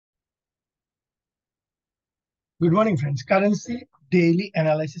Good morning friends. Currency daily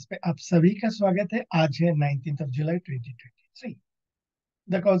analysis पे आप सभी का स्वागत है। आज है 19th of July 2023।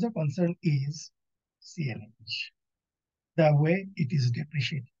 The cause of concern is CNH, the way it is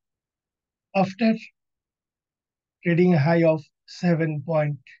depreciating after trading a high of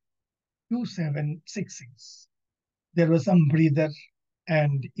 7.2766. There was some breather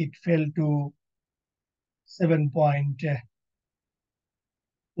and it fell to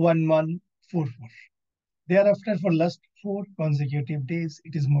 7.1144. Thereafter, for last 4 consecutive days,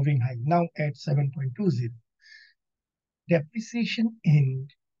 it is moving high, now at 7.20. Depreciation in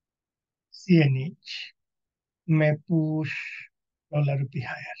CNH may push dollar rupee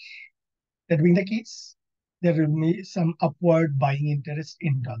higher. That being the case, there will be some upward buying interest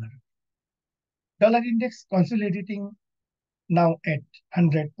in dollar. Dollar index consolidating now at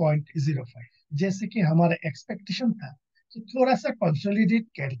 100.05. जैसे कि हमारा expectation था कि थोड़ा सा consolidate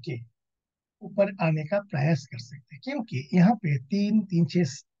करके ऊपर आने का प्रयास कर सकते हैं, क्योंकि यहाँ पे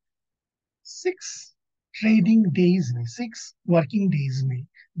 6 ट्रेडिंग डेज में, 6 वर्किंग डेज में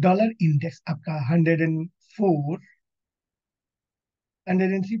डॉलर इंडेक्स आपका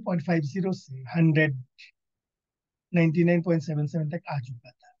 103.50 से 199.77 तक आ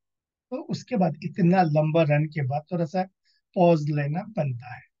चुका था। तो उसके बाद इतना लंबा रन के बाद थोड़ा सा पॉज लेना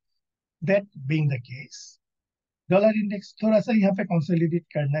बनता है। That being the case, dollar index थोड़ा सा यहाँ पे कंसोलिडेट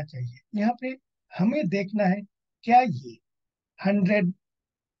करना चाहिए। यहाँ पे हमें देखना है क्या ये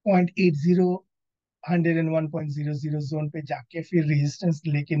 100.80 101.00 जोन पे जाके फिर रेजिस्टेंस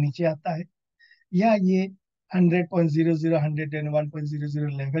लेके नीचे आता है, या ये 100.00 101.00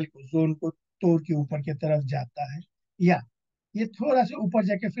 लेवल को, जोन को तोड़ के ऊपर की तरफ जाता है, या ये थोड़ा सा ऊपर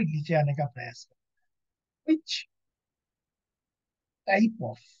जाके फिर नीचे आने का प्रयास करता है। विच टाइप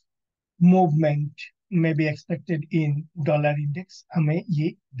ऑफ मूवमेंट में be expected in dollar index, हमें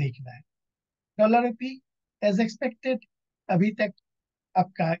ये देखना है। डॉलर रुपी एज एक्सपेक्टेड अभी तक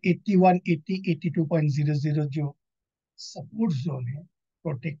आपका 81 80 82.00 जो सपोर्ट जोन है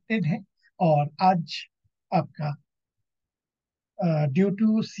प्रोटेक्टेड है। और आज आपका due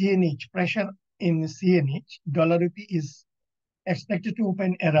to CNH pressure in CNH, dollar rupee is expected to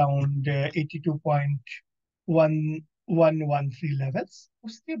open around 82.1113 levels.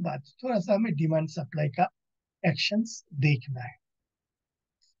 उसके बाद थोड़ा सा हमें डिमांड सप्लाई का एक्शंस देखना है।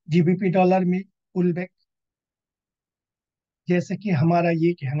 GBP डॉलर में पुल बैक, जैसे कि हमारा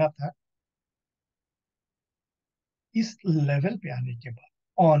ये कहना था, इस लेवल पे आने के बाद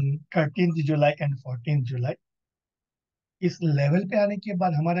on 13th July and 14th जुलाई, इस लेवल पे आने के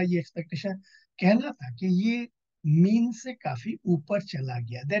बाद हमारा ये एक्सपेक्टेशन कहना था कि ये मीन से काफी ऊपर चला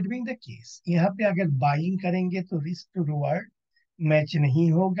गया। दैट बीइंग द केस, यहाँ पे अगर बाइंग करेंगे तो रिस्क टू रिवार्ड मैच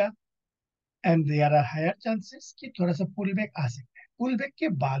नहीं होगा, and there are higher chances कि थोड़ा सा पुल बैक आ सकता है। पुल बैक के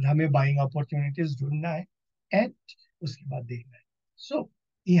बाद हमें बाइंग अपॉर्चुनिटीज ढूंढना है एंड उसके बाद देखना है। सो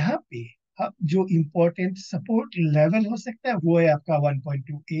यहाँ पे अब जो इम्पोर्टेंट सपोर्ट लेवल हो सकता है वो है आपका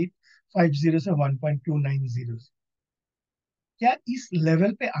 1.2850 से 1.290। क्या इस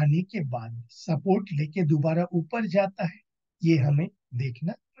लेवल पे आने के बाद सपोर्ट लेके दोबारा ऊपर जाता है, ये हमें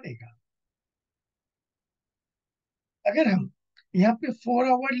देखना पड़ेगा। अगर हम यहाँ पे 4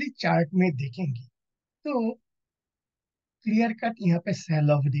 आवरली चार्ट में देखेंगे तो क्लियर कट यहाँ पे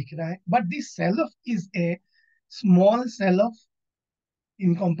सेल ऑफ दिख रहा है, but this cell of is a small cell of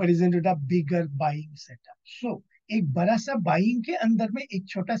in comparison to the bigger buying setup. सो एक बड़ा सा बाइंग के अंदर में एक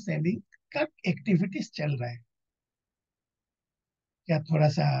छोटा सेलिंग का एक्टिविटीज चल रहा है। क्या थोड़ा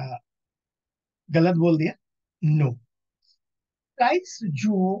सा गलत बोल दिया? नो। प्राइस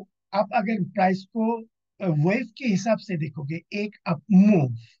जो, आप अगर प्राइस को वेव के हिसाब से देखोगे, एक अप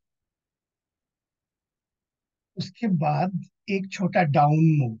मूव, उसके बाद एक छोटा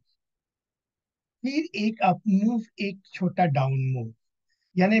डाउन मूव, फिर एक अप मूव, एक छोटा डाउन मूव,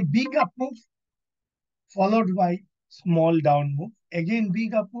 यानी big up move followed by small down move, again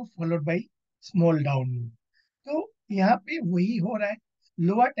big up move followed by small down move. तो यहाँ पे वही हो रहा है,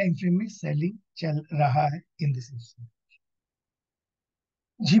 लोअर टाइम फ्रेम में सेलिंग चल रहा है in this instant.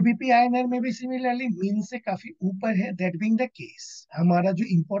 GBP INR में भी सिमिलरली मीन से काफी ऊपर है। दैट बीइंग द केस, हमारा जो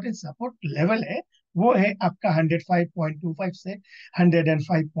इंपॉर्टेंट सपोर्ट लेवल है वो है आपका 105.25 से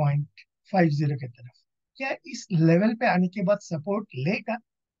 105.50 के तरफ। क्या इस लेवल पे आने के बाद सपोर्ट लेगा,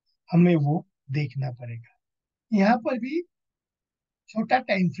 हमें वो देखना पड़ेगा। यहाँ पर भी छोटा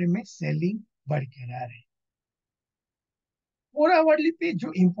टाइम फ्रेम में सेलिंग बरकरार है। 4 आवरली पे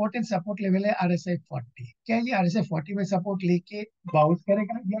जो इंपॉर्टेंट सपोर्ट लेवल है RSI 40, क्या ये RSI 40 में सपोर्ट लेके बाउंस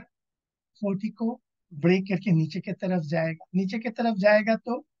करेगा, या 40 को ब्रेक करके नीचे की तरफ जाएगा? नीचे की तरफ जाएगा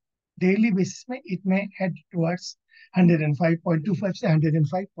तो डेली बेसिस में इट में हेड टुवर्ड्स 105.25 से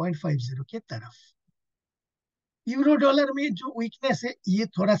 105.50 के तरफ। यूरो डॉलर में जो वीकनेस है ये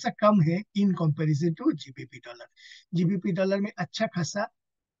थोड़ा सा कम है in comparison to GBP dollar. GBP dollar में अच्छा खासा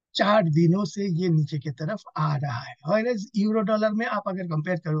 4 दिनों से ये नीचे की तरफ आ रहा है, और यूरो डॉलर में आप अगर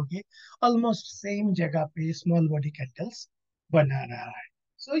कंपेयर करोगे ऑलमोस्ट सेम जगह पे स्मॉल बॉडी कैंडल्स बना रहा है।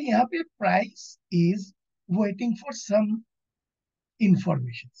 सो यहाँ पे price is waiting for some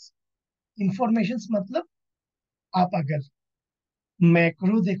information. Information मतलब आप अगर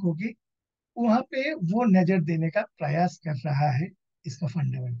मैक्रो देखोगे वहां पे वो नजर देने का प्रयास कर रहा है इसका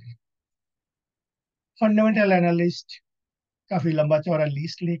फंडामेंटल फंडामेंटल एनालिस्ट काफी लंबा चौड़ा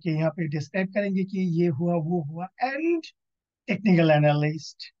लिस्ट लेके यहाँ पे डिस्क्राइब करेंगे कि ये हुआ वो हुआ, एंड टेक्निकल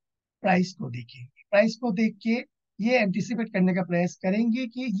एनालिस्ट प्राइस को देखेंगे, प्राइस को देख के ये एंटिसिपेट करने का प्रयास करेंगे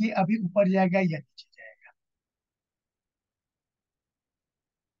कि ये अभी ऊपर जाएगा या नीचे जाएगा।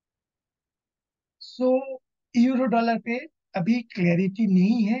 सो यूरो डॉलर पे अभी क्लैरिटी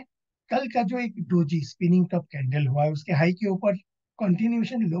नहीं है। कल का जो एक डोजी स्पिनिंग टॉप कैंडल हुआ है उसके हाई के ऊपर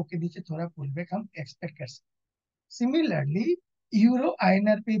कंटिन्यूएशन, लो के नीचे थोड़ा पुल बैक हम एक्सपेक्ट कर सकते हैं। सिमिलरली यूरो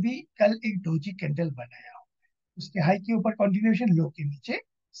आईएनआर पे भी कल एक डोजी कैंडल बनाया, उसके हाई के ऊपर कंटिन्यूएशन, लो के नीचे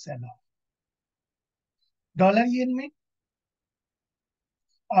सेल ऑफ। डॉलर येन में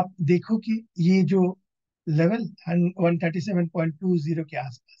आप देखो कि ये जो लेवल 137.20 के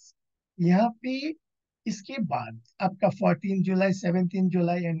आसपास, यहाँ पे इसके बाद आपका 14 जुलाई, 17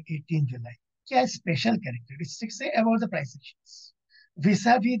 जुलाई एंड 18 जुलाई क्या स्पेशल कैरेक्टरिस्टिक्स है about the price actions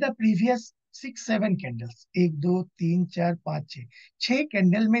visa we the previous 6 7 candles, 1 2 3 4 5 6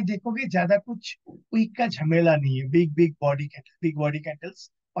 candle में देखोगे ज्यादा कुछ वीक का झमेला नहीं है, बिग बॉडी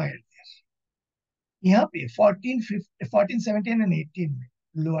कैंडल्स फायर। यहाँ पे 14 17 एंड 18 में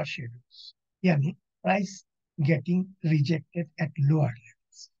लोअर शेडोज, यानी price getting rejected at lower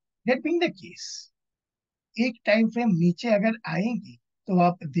levels. That being the case, एक टाइम फ्रेम नीचे अगर आएंगी तो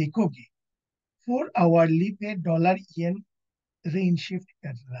आप देखोगे 4 आवरली पे डॉलर येन रेंज शिफ्ट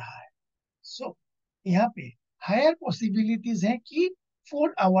कर रहा है। सो यहाँ पे हायर पॉसिबिलिटीज है कि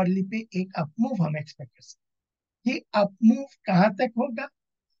 4 आवरली पे एक अपमूव हम एक्सपेक्ट कर सकते हैं। ये अपमूव कहाँ तक होगा?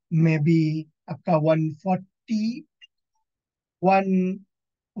 मे बी आपका 141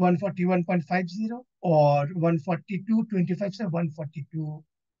 141.50 और 142.25 से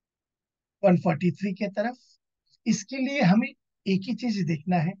 143 के तरफ। इसके लिए हमें एक ही चीज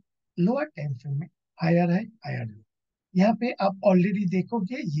देखना है, लोअर टाइम फ्रेम में हायर है हायर लो। यहाँ पे आप ऑलरेडी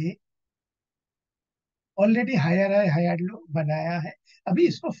देखोगे ये ऑलरेडी हायर है हायर लो बनाया है, अभी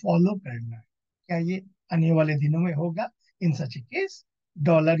इसको फॉलो करना है। क्या ये आने वाले दिनों में होगा? इन सच केस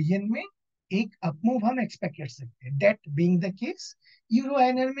डॉलर येन में एक अपमूव हम एक्सपेक्ट कर सकते हैं। That being the case euro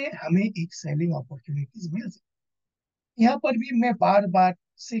INR में हमें एक सेलिंग अपॉर्चुनिटीज मिल सकती है। यहाँ पर भी मैं बार बार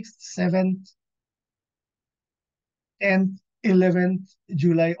 6th 7th 10th 11th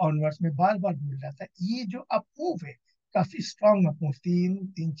जुलाई ऑनवर्ड्स में बार बार बोल रहा था, ये जो अपमूव है काफी स्ट्रॉन्ग अपमूव, 3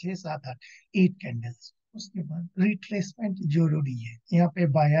 3 6 7 8 8 कैंडल्स, उसके बाद रिट्रेसमेंट जरूरी है। यहाँ पे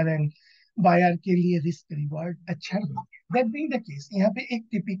बायर के लिए रिस्क रिवॉर्ड अच्छा नहीं है। दैट बीइंग द केस यहाँ पे एक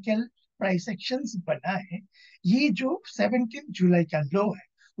टिपिकल प्राइस एक्शंस बना है। ये जो 17 जुलाई का लो है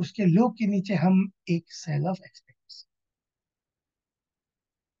उसके लो के नीचे हम एक सेल ऑफ एक्सपेक्ट,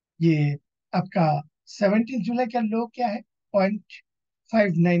 ये आपका 17 जुलाई का लो क्या है?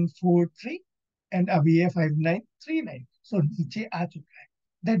 0.5943, एंड अभी ये 5939, सो नीचे आ चुका है।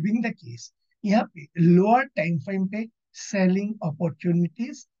 दैट बीइंग द केस यहाँ पे लोअर टाइम फ्रेम पे सेलिंग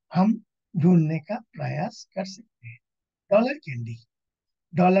अपॉर्चुनिटीज हम ढूंढने का प्रयास कर सकते हैं। डॉलर कैंडी,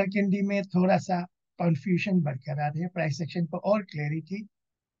 डॉलर कैंडी में थोड़ा सा कंफ्यूजन बरकरार है, प्राइस एक्शन को और क्लैरिटी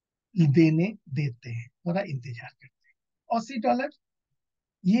देने देते हैं, थोड़ा इंतजार करते हैं। ऑसी डॉलर,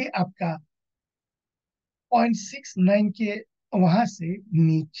 ये आपका 0.69 के वहां से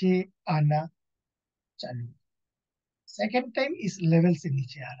नीचे आना चालू, सेकेंड टाइम इस लेवल से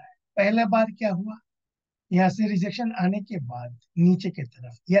नीचे आ रहा है। पहला बार क्या हुआ? यहाँ से रिजेक्शन आने के बाद नीचे की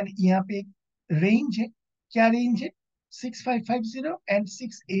तरफ, यानी यहाँ पे एक रेंज है। क्या रेंज है? 6550 एंड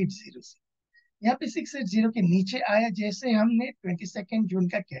 680 से। यहाँ पे 680 के नीचे आया, जैसे हमने 22 जून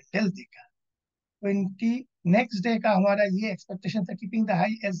का कैंडल देखा, 20 नेक्स्ट डे का हमारा ये एक्सपेक्टेशन था, keeping the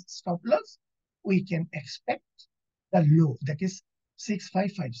high as stop loss, we can expect the low that is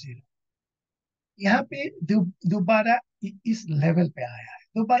 6550। यहाँ पे दोबारा इस लेवल पे आया है।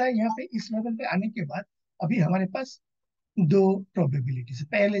 दोबारा यहाँ पे इस लेवल पे आने के बाद अभी हमारे पास दो प्रोबेबिलिटी है।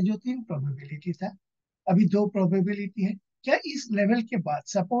 पहले जो 3 प्रोबेबिलिटी था, अभी 2 प्रोबेबिलिटी है। क्या इस लेवल के बाद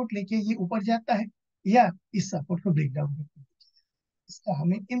सपोर्ट लेके ये ऊपर जाता है या इस सपोर्ट को ब्रेक डाउन करता है? इसका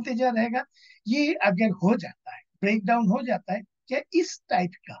हमें इंतजार रहेगा। ये अगर हो जाता है, ब्रेक डाउन हो जाता है, क्या इस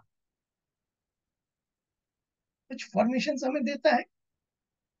टाइप का कुछ फॉर्मेशन हमें देता है,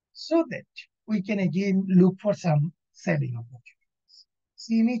 so that we can again look for some selling opportunities.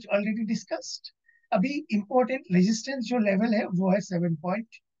 Seen is already discussed. अभी important resistance जो level है वो है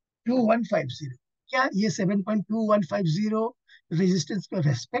 7.2150. क्या ये 7.2150 रेजिस्टेंस को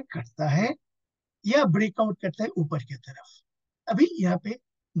रेस्पेक्ट करता है या ब्रेकआउट करता है ऊपर की तरफ? अभी यहाँ पे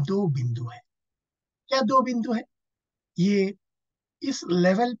दो बिंदु है. क्या दो बिंदु है? ये इस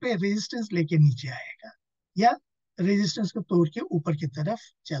लेवल पे रेजिस्टेंस लेके नीचे आएगा या रेजिस्टेंस को तोड़ के ऊपर की तरफ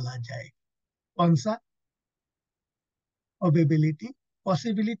चला जाएगा. कौन सा प्रोबेबिलिटी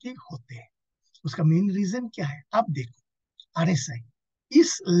पॉसिबिलिटी होते हैं? उसका मेन रीजन क्या है? आप देखो आरएसआई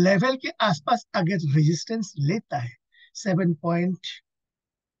इस लेवल के आसपास अगर रेजिस्टेंस लेता है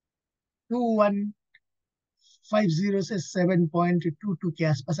 7.2150 से 7.22 के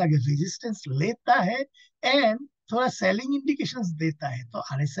आसपास अगर रेजिस्टेंस लेता है एंड थोड़ा सेलिंग इंडिकेशंस देता है तो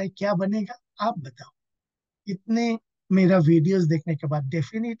आरएसआई क्या बनेगा? आप बताओ. इतने मेरा वीडियोस देखने के बाद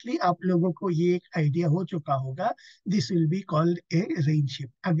डेफिनेटली आप लोगों को ये एक आइडिया हो चुका होगा. This will be called a range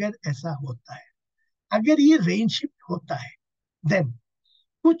shift. अगर ऐसा होता है, अगर ये रेंज शिफ्ट होता है देन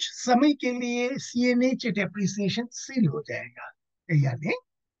कुछ समय के लिए सीएनएच डेप्रिसिएशन सील हो जाएगा, यानी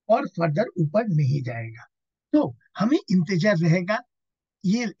और फर्दर ऊपर नहीं जाएगा. तो हमें इंतजार रहेगा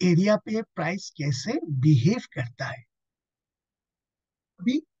ये एरिया पे प्राइस कैसे बिहेव करता है.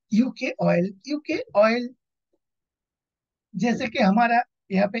 अभी यूके ऑयल जैसे कि हमारा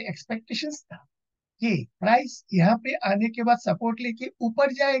यहाँ पे एक्सपेक्टेशंस था कि प्राइस यहाँ पे आने के बाद सपोर्ट लेके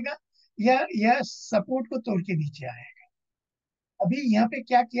ऊपर जाएगा या सपोर्ट को तोड़ के नीचे आएगा. अभी यहाँ पे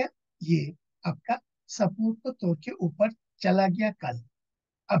क्या किया? ये आपका सपोर्ट को तोड़ के ऊपर चला गया कल.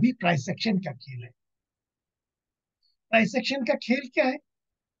 अभी प्राइस एक्शन का खेल है. प्राइस एक्शन का खेल क्या है?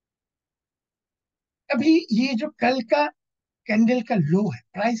 अभी ये जो कल का कैंडल का लो है,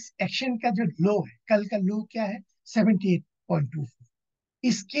 प्राइस एक्शन का जो लो है, कल का लो क्या है? 78.24.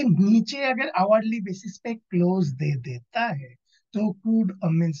 इसके नीचे अगर आवरली बेसिस पे क्लोज दे देता है तो क्रूड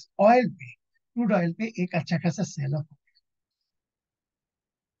ऑयल पे एक अच्छा खासा सेल ऑफ.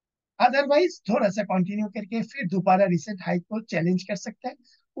 अदरवाइज थोड़ा सा कंटिन्यू करके फिर दोबारा रिसेंट हाई को चैलेंज कर सकता है.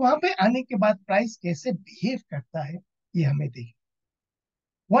 वहां पे आने के बाद प्राइस कैसे बिहेव करता है ये हमें देखिए.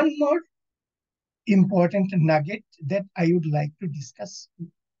 One more important nugget that I would like to discuss.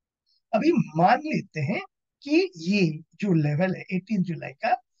 अभी मान लेते हैं कि ये जो लेवल है 18 जुलाई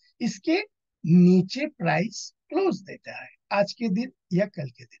का, इसके नीचे प्राइस क्लोज देता है आज के दिन या कल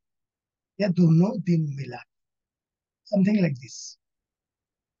के दिन या दोनों दिन मिला, समथिंग लाइक दिस.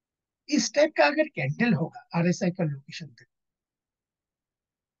 इस टाइप का अगर कैंडल होगा, आरएसआई का लोकेशन देखो.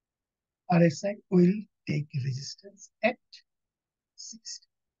 RSI will take resistance at 60.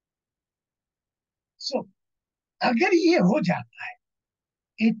 सो अगर ये हो जाता है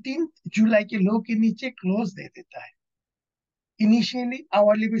 18 जुलाई के लो के नीचे क्लोज दे देता है, इनिशियली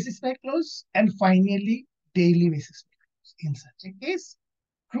आवरली बेसिस पे close and finally daily basis पे क्लोज, इन सच ए केस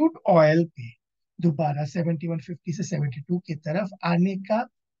क्रूड ऑयल पे दोबारा 7150 से 72 की तरफ आने का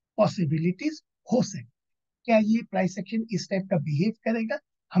पॉसिबिलिटीज हो सकती. क्या ये प्राइस एक्शन इस टाइप का बिहेव करेगा?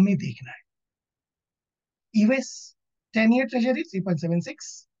 हमें देखना है. यूएस 10 ईयर ट्रेजरी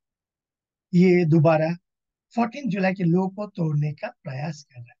 3.76 ये दोबारा 14 जुलाई के लो को तोड़ने का प्रयास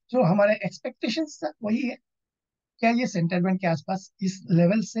कर रहा है. जो हमारा एक्सपेक्टेशंस था वही है. क्या ये सेंटर बैंक के आसपास इस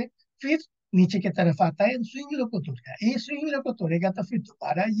लेवल से फिर नीचे की तरफ आता है, स्विंग लो को तोड़ेगा? ये स्विंग लो को तोड़ेगा तो फिर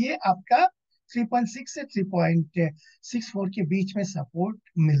दोबारा ये आपका 3.6 से 3.64 के बीच में सपोर्ट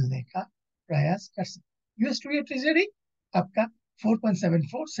मिलने का प्रयास कर सकते. यूएस टू ट्रेजरी आपका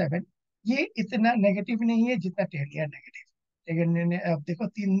 4.747 ये इतना नेगेटिव नहीं है जितना 10 ईयर नेगेटिव. अब देखो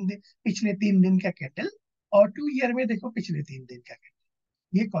पिछले 3 दिन का कैंडल और 2 ईयर में देखो पिछले 3 दिन का कैंडल,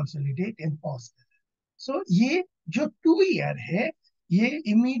 ये कंसोलिडेट एंड पॉज कर रहा है. सो ये जो 2 ईयर है ये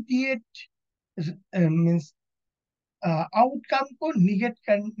इमीडिएट मीन्स आउटकम को निगेट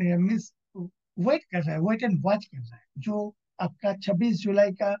कर मीन्स वेट कर रहा है, वेट एंड वॉच कर रहा है. जो आपका 26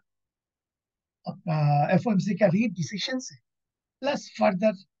 जुलाई का आपका एफओएमसी का रीड डिसीजन है प्लस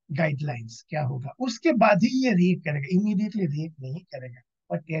फर्दर गाइडलाइंस क्या होगा उसके बाद ही ये रिएक्ट करेगा. इमीडिएटली रिएक्ट नहीं करेगा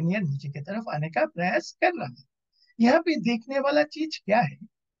और 10 ईयर नीचे की तरफ आने का प्रयास कर रहा है. यहाँ पे देखने वाला चीज क्या है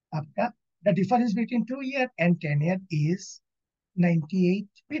आपका? The difference between 2 year and 10 year is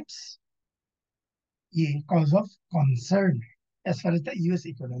 98 पिप्स. ये cause of concern as far as the US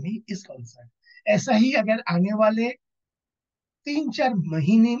economy is concern. ऐसा ही अगर आने वाले 3-4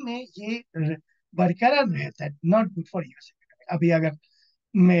 महीने में ये बरकरार रहता है, not good for US economy. अभी अगर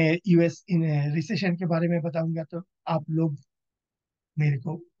मैं यूएस इन रिसेशन के बारे में बताऊंगा तो आप लोग मेरे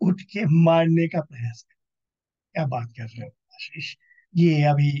को उठ के मारने का प्रयास करें. क्या बात कर रहे हो आशीष? ये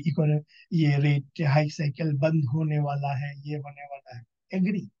अभी ये रेट हाई साइकिल बंद होने वाला है, ये होने वाला है.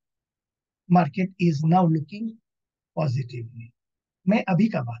 Agree. Market is now looking positively. मैं अभी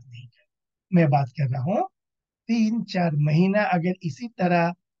का बात नहीं कर, मैं बात कर रहा हूँ 3-4 महीना अगर इसी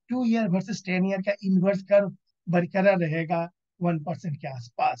तरह 2 ईयर वर्सेस 10 ईयर का इनवर्स कर्व बरकरार रहेगा 1% के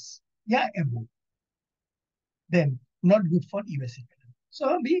आसपास या एबो, then not good for US economy. सो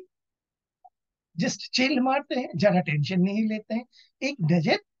अभी जस्ट चिल मारते हैं, ज्यादा टेंशन नहीं लेते हैं, एक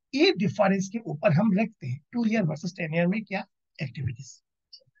नजर ये डिफरेंस के ऊपर हम रखते हैं 2 ईयर वर्सेस 10 ईयर में क्या एक्टिविटीज।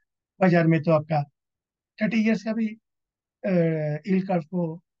 बाजार में तो आपका 30 ईयर्स का भी यील्ड कर्व को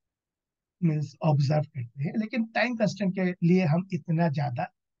मीन्स ऑब्जर्व करते हैं, लेकिन टाइम कंस्टेंट के लिए हम इतना ज्यादा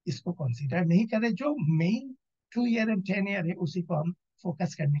इसको कंसीडर नहीं कर रहे। जो मेन 2 ईयर एंड 10 ईयर है उसी को हम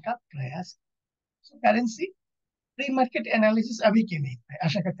फोकस करने का प्रयास। करेंसी प्री मार्केट एनालिसिस अभी के लिए है।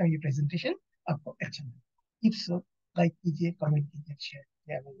 आशा करता हूँ ये प्रेजेंटेशन आपको अच्छा लगा। इफ सो लाइक कीजिए, कमेंट कीजिए, शेयर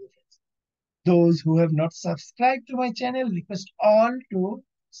कीजिए। Those who have not subscribed to my channel, request all to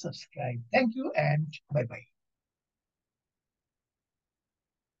subscribe. Thank you and bye bye.